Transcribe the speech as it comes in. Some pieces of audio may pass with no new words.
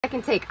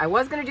Second take. I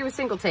was going to do a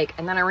single take,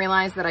 and then I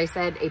realized that I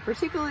said a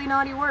particularly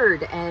naughty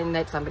word and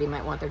that somebody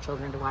might want their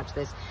children to watch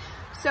this.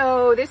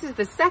 So this is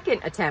the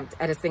second attempt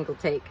at a single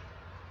take.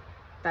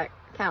 That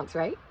counts,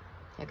 right?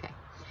 Okay.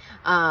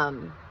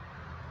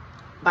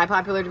 By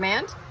popular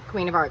demand,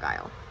 Queen of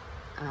Argyle.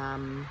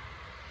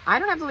 I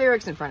don't have the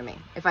lyrics in front of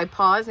me. If I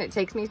pause and it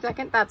takes me a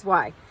second, that's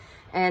why.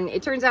 And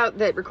it turns out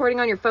that recording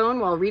on your phone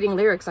while reading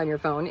lyrics on your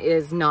phone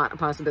is not a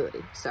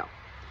possibility. So.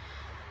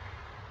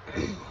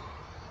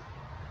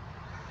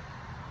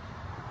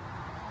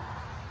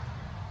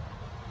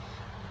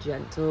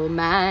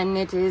 Gentleman,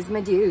 it is my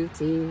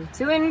duty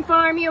to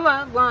inform you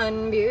of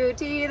one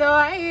beauty, though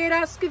I'd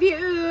ask of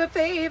you a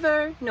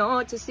favour,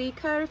 not to seek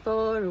her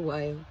for a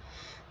while.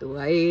 The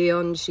way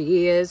on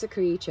she is a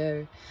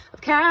creature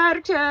of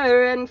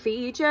character and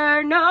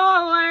feature,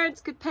 no words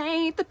could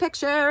paint the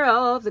picture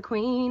of the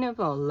Queen of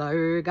all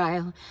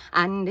Argyle.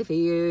 And if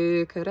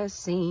you could have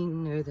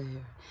seen her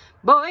there,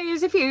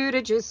 boys, if you'd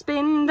have just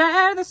been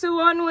there, the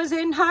swan was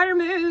in her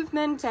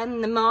movement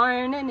and the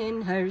morning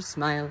in her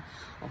smile.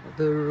 All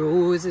the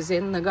roses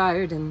in the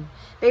garden,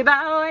 they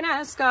bow and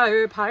ask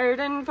our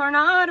pardon, for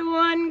not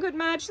one could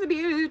match the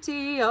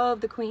beauty of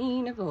the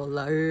Queen of all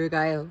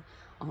Argyle.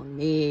 On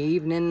the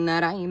evening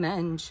that I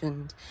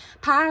mentioned,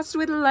 passed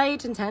with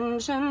light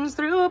intentions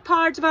through a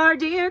part of our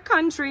dear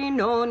country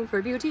known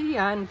for beauty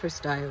and for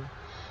style.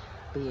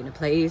 Being a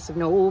place of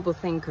noble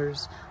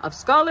thinkers, of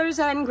scholars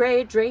and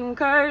great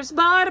drinkers,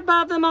 but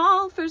above them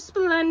all for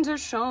splendour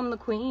shone the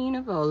Queen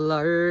of all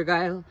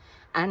Argyle.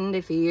 And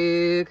if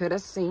you could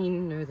have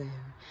seen her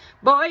there,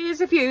 boys,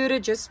 if you'd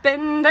have just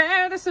been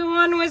there, the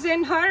sun was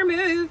in her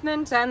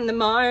movement and the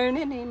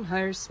morning in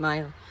her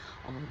smile.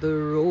 All the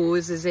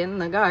roses in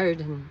the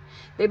garden,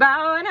 they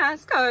bow and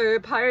ask her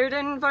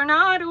pardon, for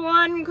not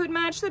one could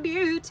match the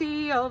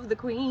beauty of the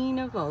Queen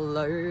of all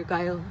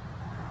Argyle.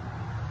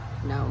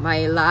 Now,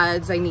 my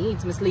lads, I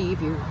needs must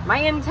leave you. My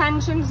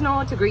intention's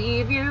not to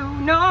grieve you,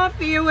 nor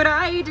fear would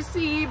I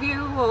deceive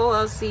you. Oh,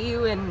 I'll see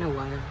you in a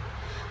while.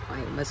 I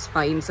must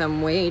find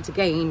some way to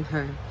gain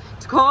her,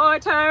 to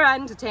court her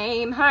and to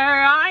tame her.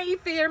 I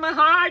fear my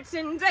heart's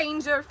in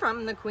danger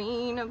from the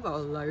Queen of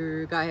all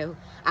Argyle.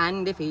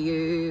 And if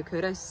you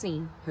could have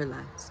seen her,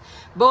 lads,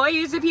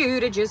 boys, if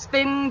you'd have just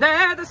been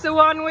there, the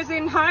swan was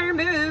in her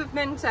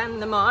movement and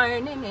the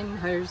morning in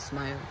her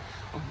smile.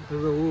 All the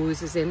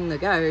roses in the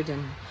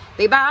garden,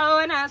 they bow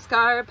and ask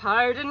our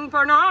pardon,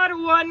 for not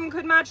one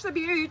could match the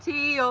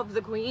beauty of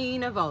the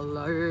Queen of all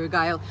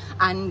Argyle.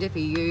 And if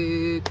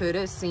you could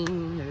have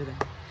seen her there,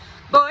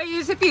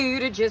 boys, if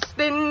you'd have just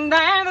been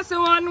there, the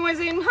sun was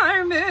in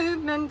her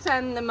movement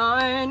and the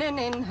morning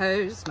in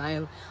her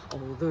smile.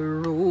 All the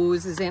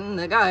roses in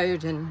the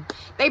garden,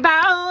 they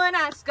bow and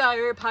ask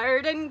our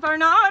pardon, for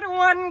not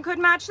one could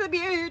match the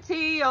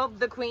beauty of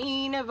the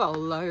Queen of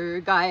all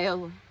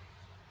Argyle.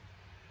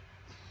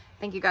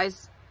 Thank you,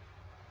 guys.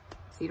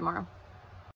 See you tomorrow.